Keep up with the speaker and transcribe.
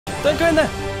Don't go in there.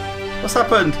 What's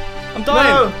happened? I'm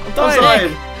dying. No, I'm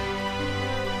dying.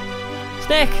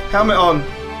 Snake. Helmet on.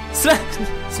 Snake.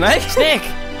 Snake. Snake.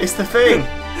 It's the thing.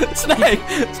 Snake.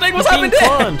 Snake. What's You're being happened here?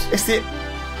 cloned. It's the.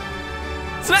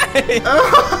 Snake.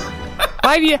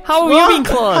 Why have you? How have you been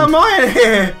cloned? How am I in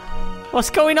here? What's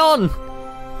going on?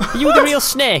 Are you the real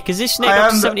Snake? Is this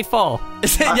SnakeDoctor 74?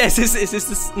 Yes. Is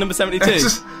this number 72?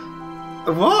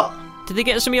 What? Did they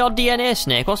get some of your DNA,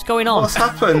 Snake? What's going on? What's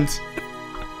happened?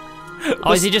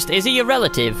 Oh, is he your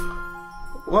relative?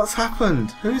 What's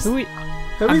happened? Who is I'm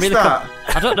really that?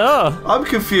 I don't know. I'm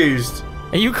confused.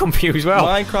 Are you confused? Well,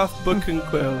 Minecraft book and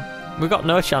quill. we've got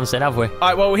no chance then, have we?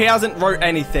 Alright, well, he hasn't wrote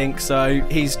anything, so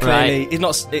he's clearly he's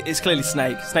not. It's clearly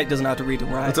Snake. Snake doesn't know how to read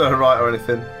and I write. don't write or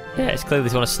anything. Yeah, it's clearly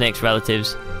one of Snake's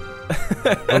relatives.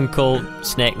 Uncle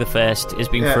Snake the First has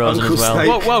been frozen Uncle as well.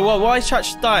 Snake. Whoa! Why is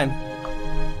Chatch dying?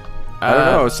 I don't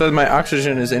know. It says my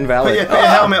oxygen is invalid. Put your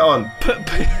helmet on.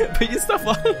 Put your stuff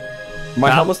on. My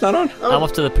helmet's not on? I'm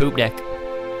off to the poop deck.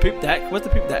 Poop deck? Where's the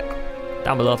poop deck?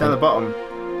 Down below. Down the bottom.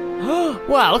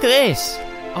 Wow, look at this.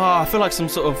 Oh, I feel like some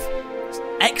sort of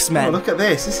X-Men. Oh, look at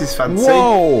this. This is fancy.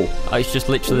 Whoa! Oh, it's just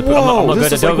literally the poop. Whoa, I'm not this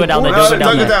going is to. Don't like go down there. No,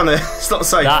 Don't go down there. It's not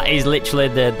safe. That is literally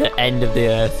the end of the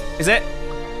Earth. Is it?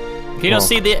 Can you not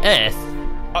see the Earth?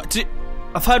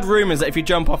 I've heard rumours that if you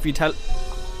jump off, you tell.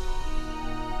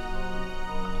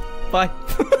 Bye.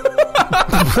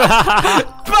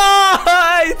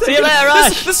 Bye. See you later,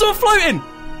 Ash. There's someone floating.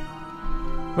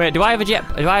 Wait, do I have a jet?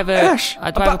 Do I have a? Ash, do I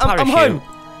have a parachute? I'm home.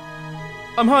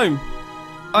 I'm home.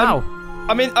 How?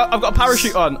 I mean, I've got a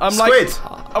parachute on. I'm Squid.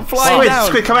 like, I'm flying down.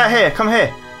 Squid, come out here. Come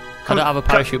here. I don't have a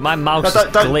parachute. My mouse is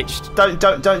glitched.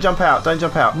 Don't jump out. Don't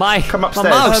jump out. Come upstairs.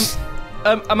 My mouse.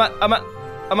 I'm at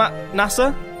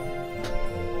NASA.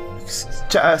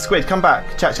 Squid, come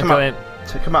back. Chat, come up.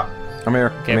 Come up. I'm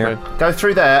here. Okay, I'm here. Go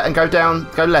through there and go down.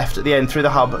 Go left at the end through the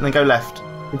hub, and then go left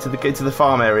into the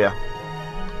farm area.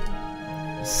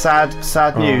 Sad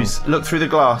news. Look through the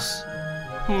glass.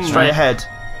 Straight ahead.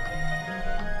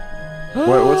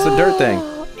 What's the dirt thing?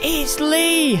 It's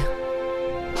Lee.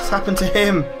 What's happened to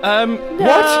him?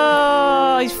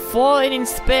 No, he's floating in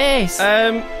space.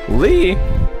 Lee?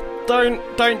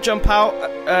 Don't jump out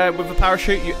with a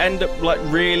parachute. You end up like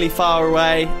really far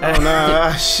away. Oh no,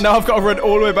 Ash. Now I've got to run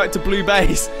all the way back to Blue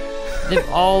Base. They've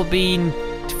all been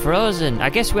frozen. I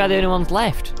guess we are the only ones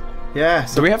left. Yeah.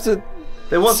 So Do we have to...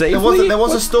 there was safely?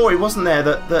 a story, wasn't there,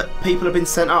 that people have been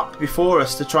sent up before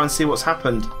us to try and see what's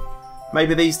happened.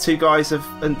 Maybe these 2 guys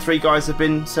and 3 guys have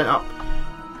been sent up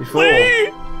before.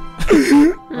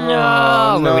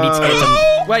 No, no. we need to get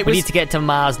to. Wait, we need to get to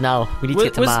Mars now. We need to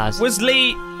get to Mars. Was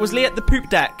Lee at the poop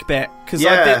deck bit? Because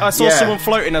Yeah, I saw yeah. someone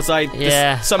floating as I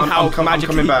somehow I'm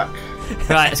magically. coming back.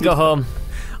 Right, let's go home.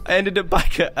 I ended up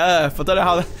back at Earth. I don't know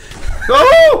how.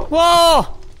 Oh!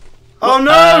 Whoa! Oh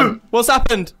no! What's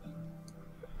happened?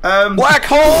 Black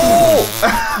hole!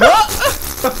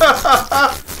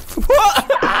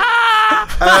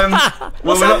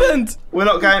 What's happened? We're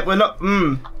not going. We're not.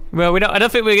 Well, I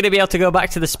don't think we're going to be able to go back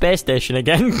to the space station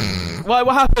again. What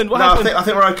happened? What No, happened? I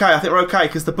think we're okay. I think we're okay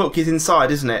because the book is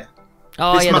inside, isn't it?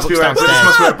 Oh This yeah, must the be book's where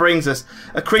downstairs. it brings us.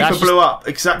 A creeper That's blew up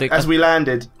exactly the- as we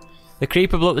landed. The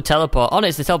creeper blew up the teleport. Oh no,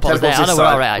 it's the teleport's there. Teleport's Oh no, we're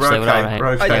inside. alright actually. We're We're okay, alright. we're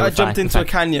okay. I We're jumped fine, into we're a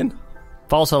fine. canyon.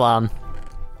 False alarm.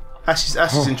 Ash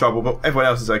is in trouble, but everyone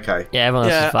else is okay. Yeah, everyone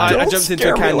else Yeah, is fine. I jumped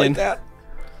into a canyon.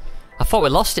 I thought we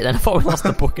lost it then. I thought we lost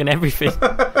the book and everything.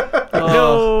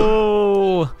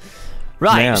 Oh. No.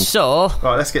 Right, Man. so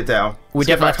Right, let's get down. we Let's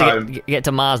get definitely back have home. to get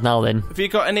to Mars now then. Have you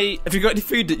got any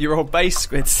food at your old base,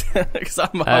 Squids? Because I'm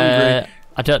hungry.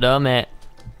 I don't know, mate.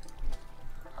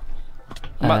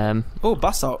 Oh,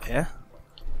 basalt here.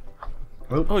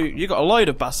 Oh. Oh, you got a load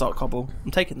of basalt cobble. I'm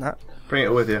taking that. Bring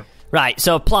it with you. Right,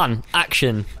 so plan,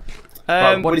 action.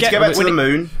 Right, we need to get back to the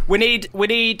moon. We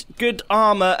need good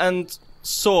armor and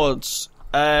swords.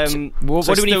 What do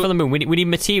we need for the moon? We need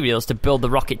materials to build the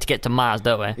rocket to get to Mars,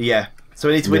 don't we? Yeah. So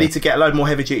we need to get a load more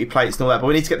heavy duty plates and all that, but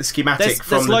we need to get the schematic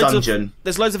from the dungeon.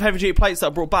 There's loads of heavy duty plates that I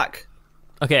brought back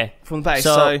Okay. from the base.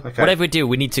 So, So whatever we do,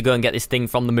 we need to go and get this thing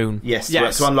from the moon. Yes.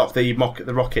 Yes. To unlock the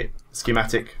rocket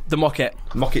schematic. the mocket.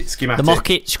 Mocket schematic. The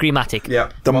mocket schematic.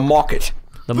 Yeah. The mocket.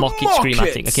 The mocket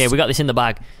schematic. Okay, we got this in the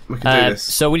bag. We can do this.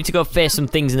 So we need to go face some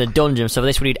things in the dungeon. So for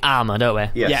this we need armor, don't we?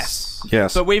 Yes.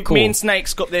 Yes. But Cool. me and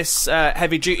Snake's got this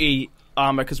heavy duty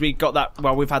armor because we got that.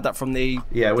 Well, we've had that from the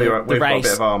Yeah, we've got a race.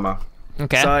 bit of armor.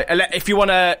 Okay. So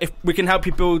if we can help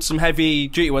you build some heavy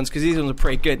duty ones because these ones are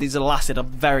pretty good. These have lasted a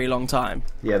very long time.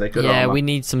 Yeah, they're good yeah, armor. we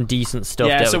need some decent stuff.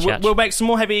 Yeah, don't so we, Chach? we'll make some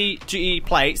more heavy duty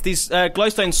plates. These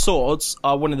glowstone swords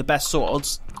are one of the best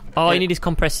swords. Oh, you need is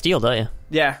compressed steel, don't you?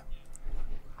 Yeah.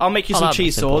 I'll make you some that'd be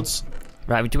cheese simple. swords.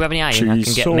 Right, do we have any iron? I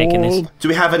can get making this. Do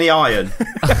we have any iron?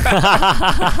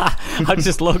 I've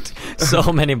just looked.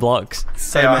 So many blocks.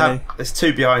 So many. There's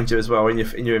 2 behind you as well in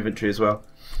your inventory as well.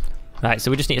 Right,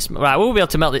 so we just need to. Right, we'll be able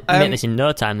to make this in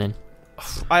no time then.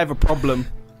 I have a problem.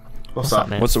 What's that?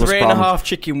 What's the 3.5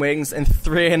 chicken wings and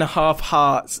 3.5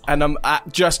 hearts, and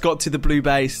just got to the blue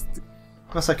base.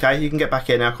 That's okay. You can get back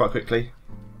in now quite quickly.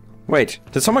 Wait,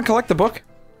 did someone collect the book?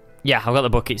 Yeah, I've got the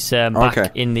book. It's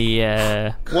back in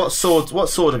the. What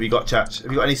sword have you got, Chatch?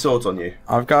 Have you got any swords on you?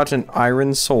 I've got an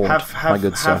iron sword.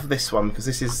 Have this one because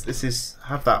this is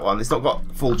have that one. It's not got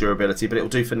full durability, but it'll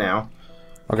do for now.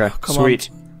 Okay, sweet.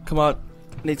 Come on.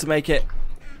 Need to make it.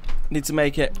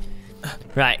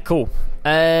 Right, cool. We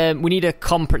need a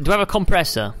do we have a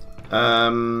compressor?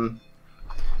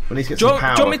 We need to get Do some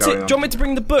power you want going me to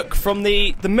bring the book from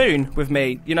the moon with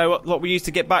me? You know what we used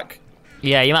to get back?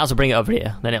 Yeah, you might as well bring it over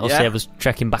here. Then it'll save us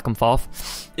trekking back and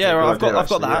forth. Yeah, right, I've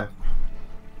got that.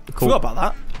 Yeah. Cool. Forgot about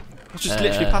that. I was just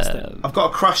literally past it. I've got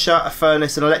a crusher, a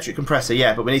furnace, an electric compressor.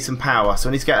 Yeah, but we need some power, so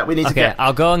we need to get.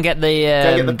 I'll go and get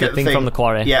the thing from the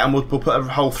quarry. Yeah, and we'll put a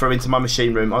hole through into my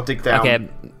machine room. I'll dig down. Okay,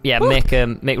 yeah, make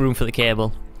room for the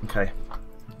cable. Okay.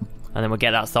 And then we'll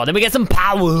get that started. Then we get some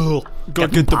power.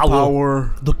 Get the power.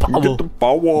 The power. Get the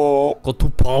power. Got to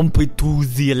pump it to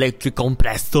the electric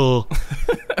compressor.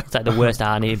 It's like the worst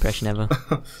Arnie impression ever.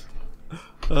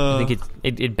 I think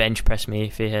it'd bench press me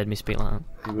if he heard me speak like that.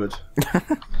 He would.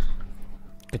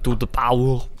 Get to the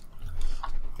power.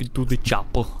 Get to the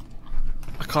chopper.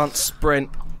 I can't sprint.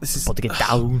 This is. Got to get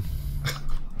down.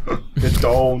 Get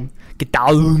down. Get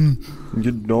down.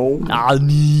 You know.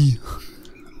 Arnie.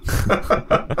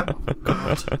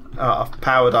 I've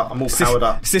powered up. I'm all powered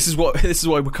up. This is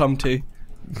what we come to.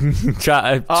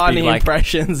 Try to Arnie speak like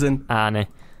impressions and Arnie.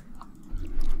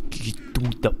 Get to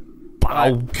the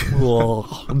power.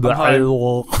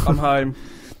 I'm home.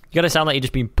 You gotta sound like you're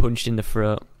just being punched in the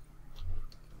throat.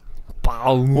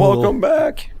 Power. Welcome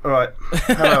back. All right.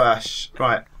 Hello, Ash.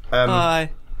 Right.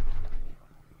 Hi.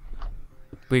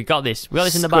 We got this. We got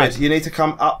this in the Squid, bag. you need to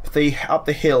come up the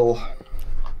hill.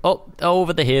 Up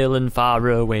over the hill and far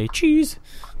away. Cheese.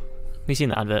 Have you seen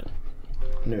that advert?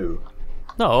 No.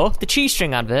 No, the cheese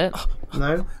string advert.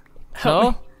 No.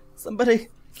 No. Somebody,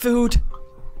 food,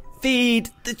 feed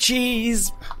the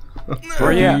cheese. Where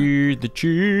are you at? Feed the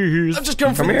cheese. I've just gone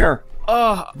Come from here.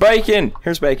 Oh, Bacon.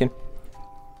 Here's bacon.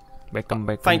 Bacon,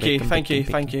 bacon, thank you, bacon, thank you,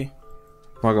 bacon, thank you.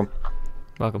 Welcome.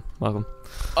 Welcome, welcome.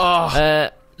 Oh,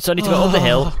 So I need to go up the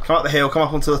hill. Come up the hill. Come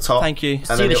up onto the top. thank you. And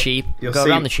See then the sheep. You'll Go see,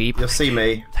 around the sheep. You'll see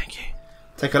me. Thank you.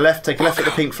 Take a left. Take a left at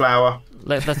the pink flower.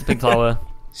 That's the big flower.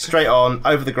 Straight on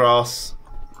over the grass.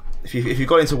 If you've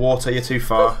got into water, you're too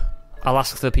far. I'll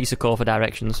ask the piece of core for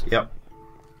directions. Yep.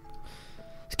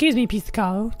 Excuse me, piece of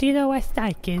coal. Do you know where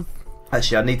Snake is?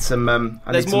 Actually, I need some.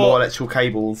 I need some more electrical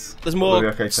cables. There's We'll more be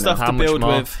okay for stuff now. How to much build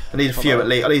more? with. I need a few at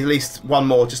least. I need at least one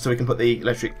more just so we can put the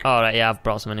electric. Alright, yeah, I've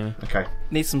brought some anyway. Okay.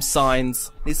 Need some signs.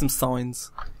 Need some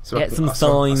signs. So Get some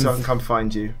so I signs. can come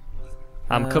find you.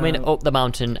 I'm coming up the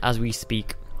mountain as we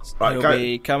speak. Right, He'll go,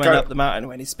 be coming go. up the mountain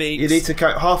when he speaks. You need to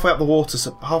go halfway up the water.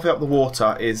 So halfway up the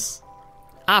water is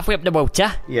Halfway up the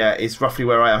water. is roughly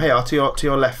where I am. Here, to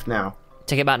your left now.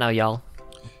 Take it back now, y'all.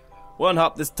 One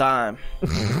hop this time.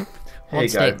 Here One you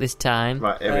snake go. this time.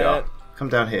 Right, here we are. Come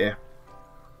down here.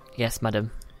 Yes,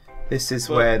 madam. This is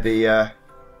where the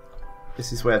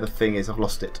thing is. I've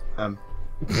lost it.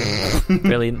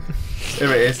 Brilliant.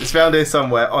 Here it is. It's found here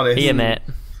somewhere. Honest. Here, mate.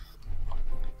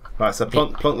 Right, so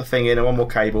plonk the thing in and one more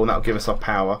cable, and that'll give us our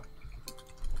power.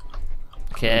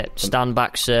 Okay, stand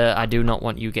back, sir. I do not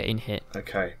want you getting hit.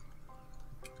 Okay.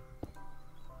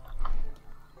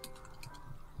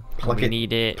 We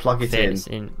need it. Plug it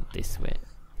in this way.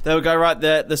 There we go. Right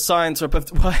there. The signs are above.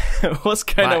 What's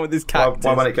going on with this cactus?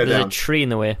 Why won't it go There's down? a tree in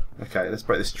the way. Okay, let's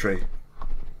break this tree.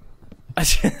 I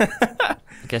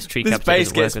guess tree This capture base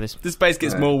doesn't work gets with this. this base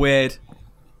gets Yeah. more weird.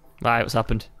 Right, what's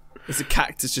happened? There's a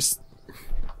cactus just.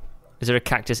 Is there a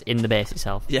cactus in the base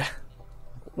itself? Yeah.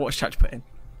 What's Chatch put in?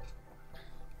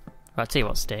 Right, I'll tell you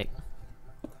what, steak.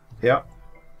 Yeah.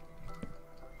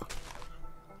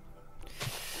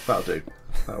 That'll do.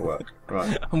 That'll work.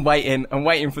 Right. I'm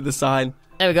waiting for the sign.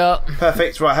 There we go.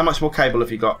 Perfect. Right, how much more cable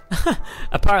have you got?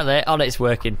 Apparently, oh no, it's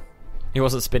working. It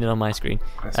wasn't spinning on my screen.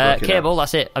 It's working Cable,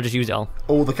 that's it. I'll just use it all.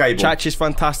 All the cable. Chatch is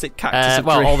fantastic. Cactus. of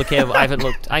Well, dream. all the cable. I haven't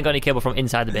looked. I ain't got any cable from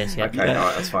inside the base yet. Okay,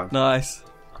 alright, that's fine. Nice.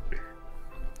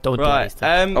 Don't do Right. this.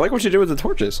 I like what you do with the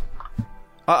torches.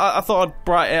 I thought I'd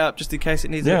brighten it up just in case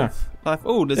it needs Yeah. life.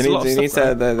 Oh, there's It a lot needs, of it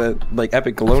stuff. needs that like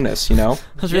epic glowness, you know?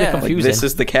 That's really yeah. Like, confusing. This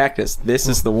is the cactus. This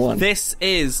is the one. This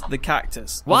is the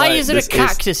cactus. Why Although is there a this is-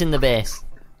 cactus in the base?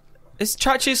 It's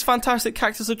Chachi's fantastic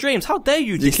cactus of dreams. How dare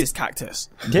you diss this cactus?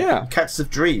 Yeah. Cactus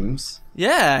of Dreams.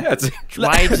 Yeah. It's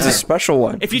a special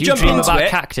one. If you Do you jump dream into about it,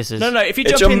 cactuses? no. If you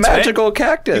It's jump a into magical it,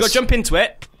 cactus. you got to jump into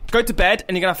it. Go to bed,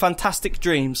 and you're gonna have fantastic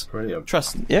dreams. Brilliant.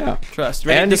 Trust. Yeah. Trust.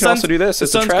 And you can also do this. The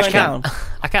It's a sun's trash going can. down.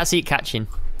 I can't see it catching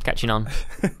on.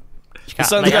 The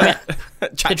sun's going.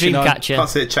 The dream catcher. Can't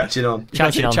see it chatching on.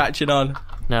 Catching on. Catching on.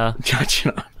 No,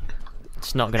 Judging on.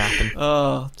 it's not gonna happen.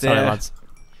 Oh dear. Sorry, lads.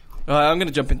 Right, I'm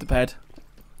gonna jump into bed.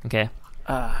 Okay.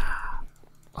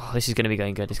 Oh, this is gonna be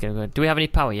going good. It's gonna go. Do we have any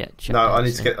power yet? Check No, that. I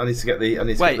need to get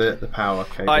the power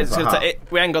cable. Alright,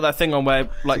 we ain't got that thing on where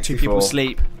like 2 people 64.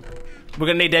 sleep. We're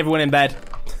gonna need everyone in bed.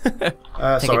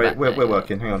 Sorry, back. we're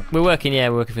working. Hang on. We're working. Yeah,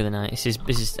 we're working through the night. This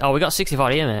is. Oh, we got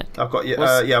 65 here, mate. I've got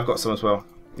I've got some as well.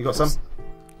 You got some?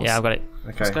 Yeah, I've got it.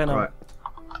 Okay. What's going on? Right.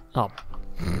 Oh.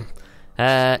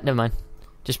 Never mind.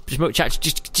 Just chat.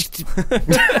 Just.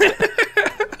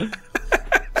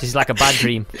 This is like a bad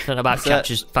dream. It's not about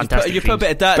Chatcher's fantastic You put a dreams.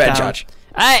 bit of dirt Bad down. judge.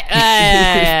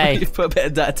 Hey! You put a bit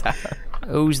of dirt down.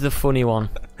 Who's the funny one?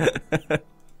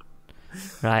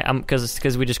 Right,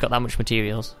 because we just got that much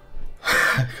materials.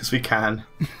 Because we can.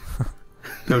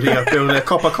 building a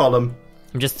copper column.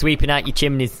 I'm just sweeping out your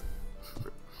chimneys.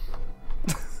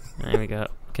 There we go.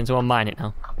 Can someone mine it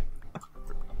now?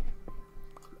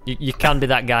 You can be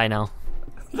that guy now.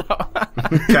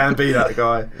 Can be that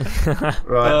guy.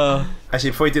 Right.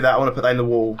 Actually, before we do that, I want to put that in the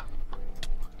wall.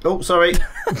 Oh, sorry.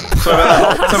 Sorry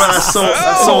about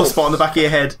that sore spot on the back of your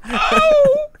head.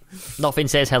 Nothing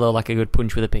says hello like a good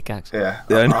punch with a pickaxe. Yeah,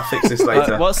 I'll fix this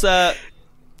later. What's Do you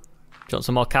want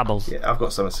some more cabbles? Yeah, I've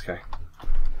got some. It's okay.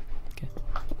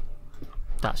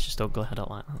 That's just ugly. I don't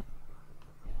like that.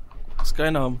 What's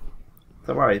going on?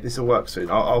 Don't worry, this will work soon.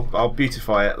 I'll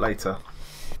beautify it later.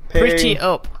 Pretty Ping.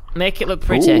 up. Make it look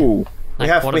pretty. Ooh. We Like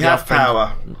have one of your friends.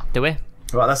 power. Do we?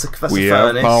 Right, that's a We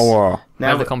furnace. have power. We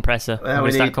have the compressor. now I'm we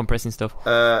gonna start need- compressing stuff.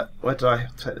 Where did I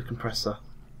take the compressor?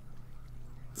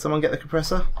 Someone get the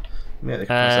compressor? Yeah, the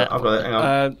compressor. I've got it. Hang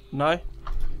on. No.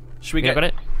 Should we You get? got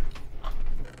it?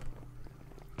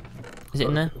 Is it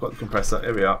in there? I've got the compressor.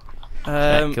 Here we are.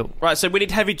 Cool. Right, so we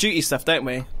need heavy duty stuff, don't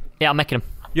we? Yeah, I'm making them.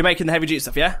 You're making the heavy duty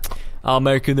stuff, yeah? I'm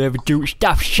making the do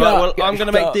stuff. Right, Shut well, up. I'm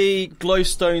gonna make the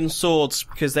glowstone swords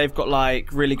because they've got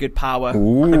like really good power.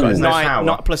 Ooh. They've got There's no 9, power.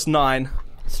 not plus 9.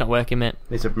 It's not working, mate.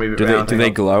 Need to move it Do around. they hang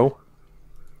on. glow?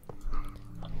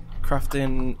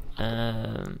 Crafting.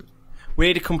 Um, We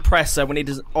need a compressor. We need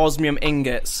osmium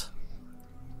ingots.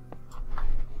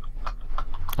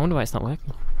 I wonder why it's not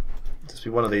working. Just be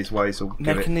one of these ways. Will give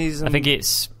it. Mechanism. I think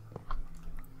it's.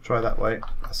 Try that way.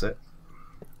 That's it.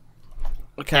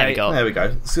 Okay. There we go. There we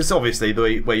go. It's obviously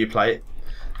the way you play it.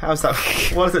 How's that?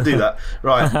 Why does it do that?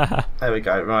 Right. There we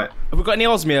go. Right. Have we got any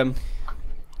osmium?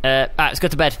 Alright, let's go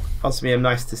to bed. Osmium,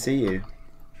 nice to see you.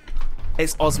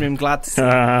 It's osmium. Glad to see you.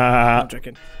 I'm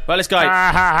joking. Right, let's go. Right,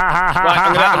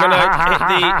 I'm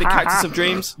gonna hit the cactus of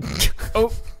dreams.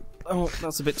 Oh,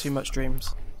 that's a bit too much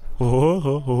dreams.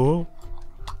 Ow.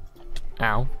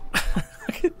 Well,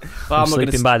 I'm not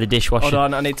sleeping gonna by the dishwasher. Hold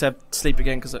on, I need to sleep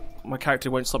again because my character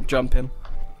won't stop jumping.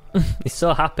 He's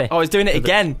so happy. Oh, he's doing it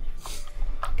again.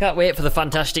 Can't wait for the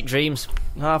fantastic dreams.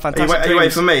 Ah, Are fantastic you dreams.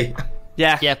 waiting for me?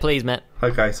 Yeah, Yeah, please, mate.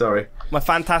 Okay, sorry. my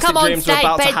fantastic Come on, dreams are Snake,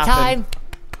 about to happen. bedtime.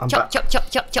 I'm Chop, back. chop,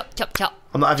 chop, chop, chop, chop, chop.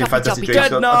 I'm not having Choppy, fantastic choppy, dreams.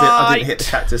 good I didn't night. hit the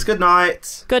cactus. Good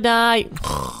night. Good night.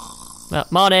 Well,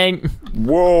 morning.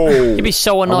 Whoa! You'd be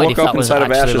so I annoyed woke if up that was inside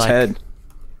of actually Ash's like head.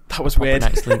 That was proper weird.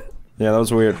 night's sleep. Yeah, that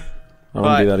was weird. I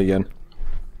want to do Right. that again.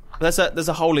 There's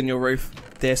a hole in your roof,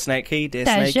 dear Snakey, dear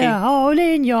There's Snakey. a hole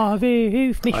in your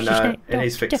roof, Mr. I know. Snake It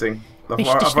needs Doctor. fixing. I've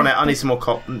Mr. run out. I Snake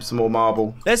need some more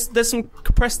marble. There's some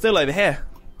compressed steel over here.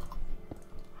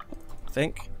 I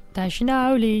think. There's an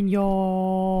hole in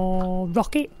your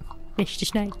rocket, Mr.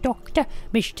 Snake Doctor.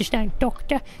 Mr. Snake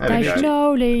Doctor. There we There's go. an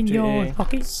hole in your Dear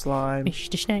rocket, slime,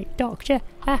 Mr. Snake Doctor.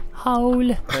 A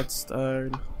hole.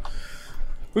 redstone.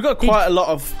 We've got quite a lot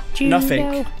of Do you nothing,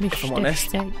 know, if I'm Mr. honest.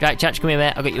 Snake? Right, Chach, come here,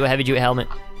 mate. I'll get you a heavy duty helmet.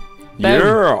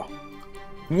 Yeah!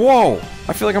 Whoa!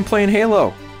 I feel like I'm playing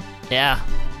Halo. Yeah.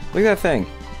 Look at that thing.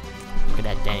 Look at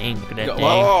that thing. Look at that Got thing.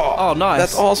 one. Oh, nice.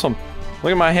 That's awesome.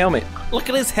 Look at my helmet. Look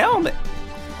at his helmet.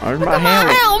 There's my at my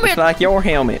helmet. helmet. It's like your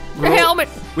helmet. The helmet.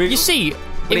 You see, we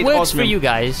it need works for osmium. you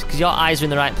guys because your eyes are in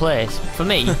the right place. For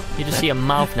me, you just see a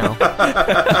mouth now.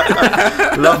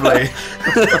 Lovely.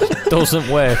 Doesn't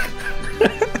work.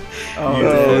 Oh,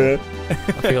 dear. I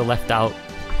feel left out.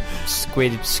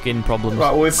 Squid skin problems.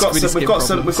 Right. Well, we've got Squiddy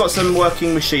skin some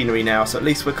working machinery now, so at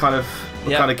least we're kind of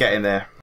getting there.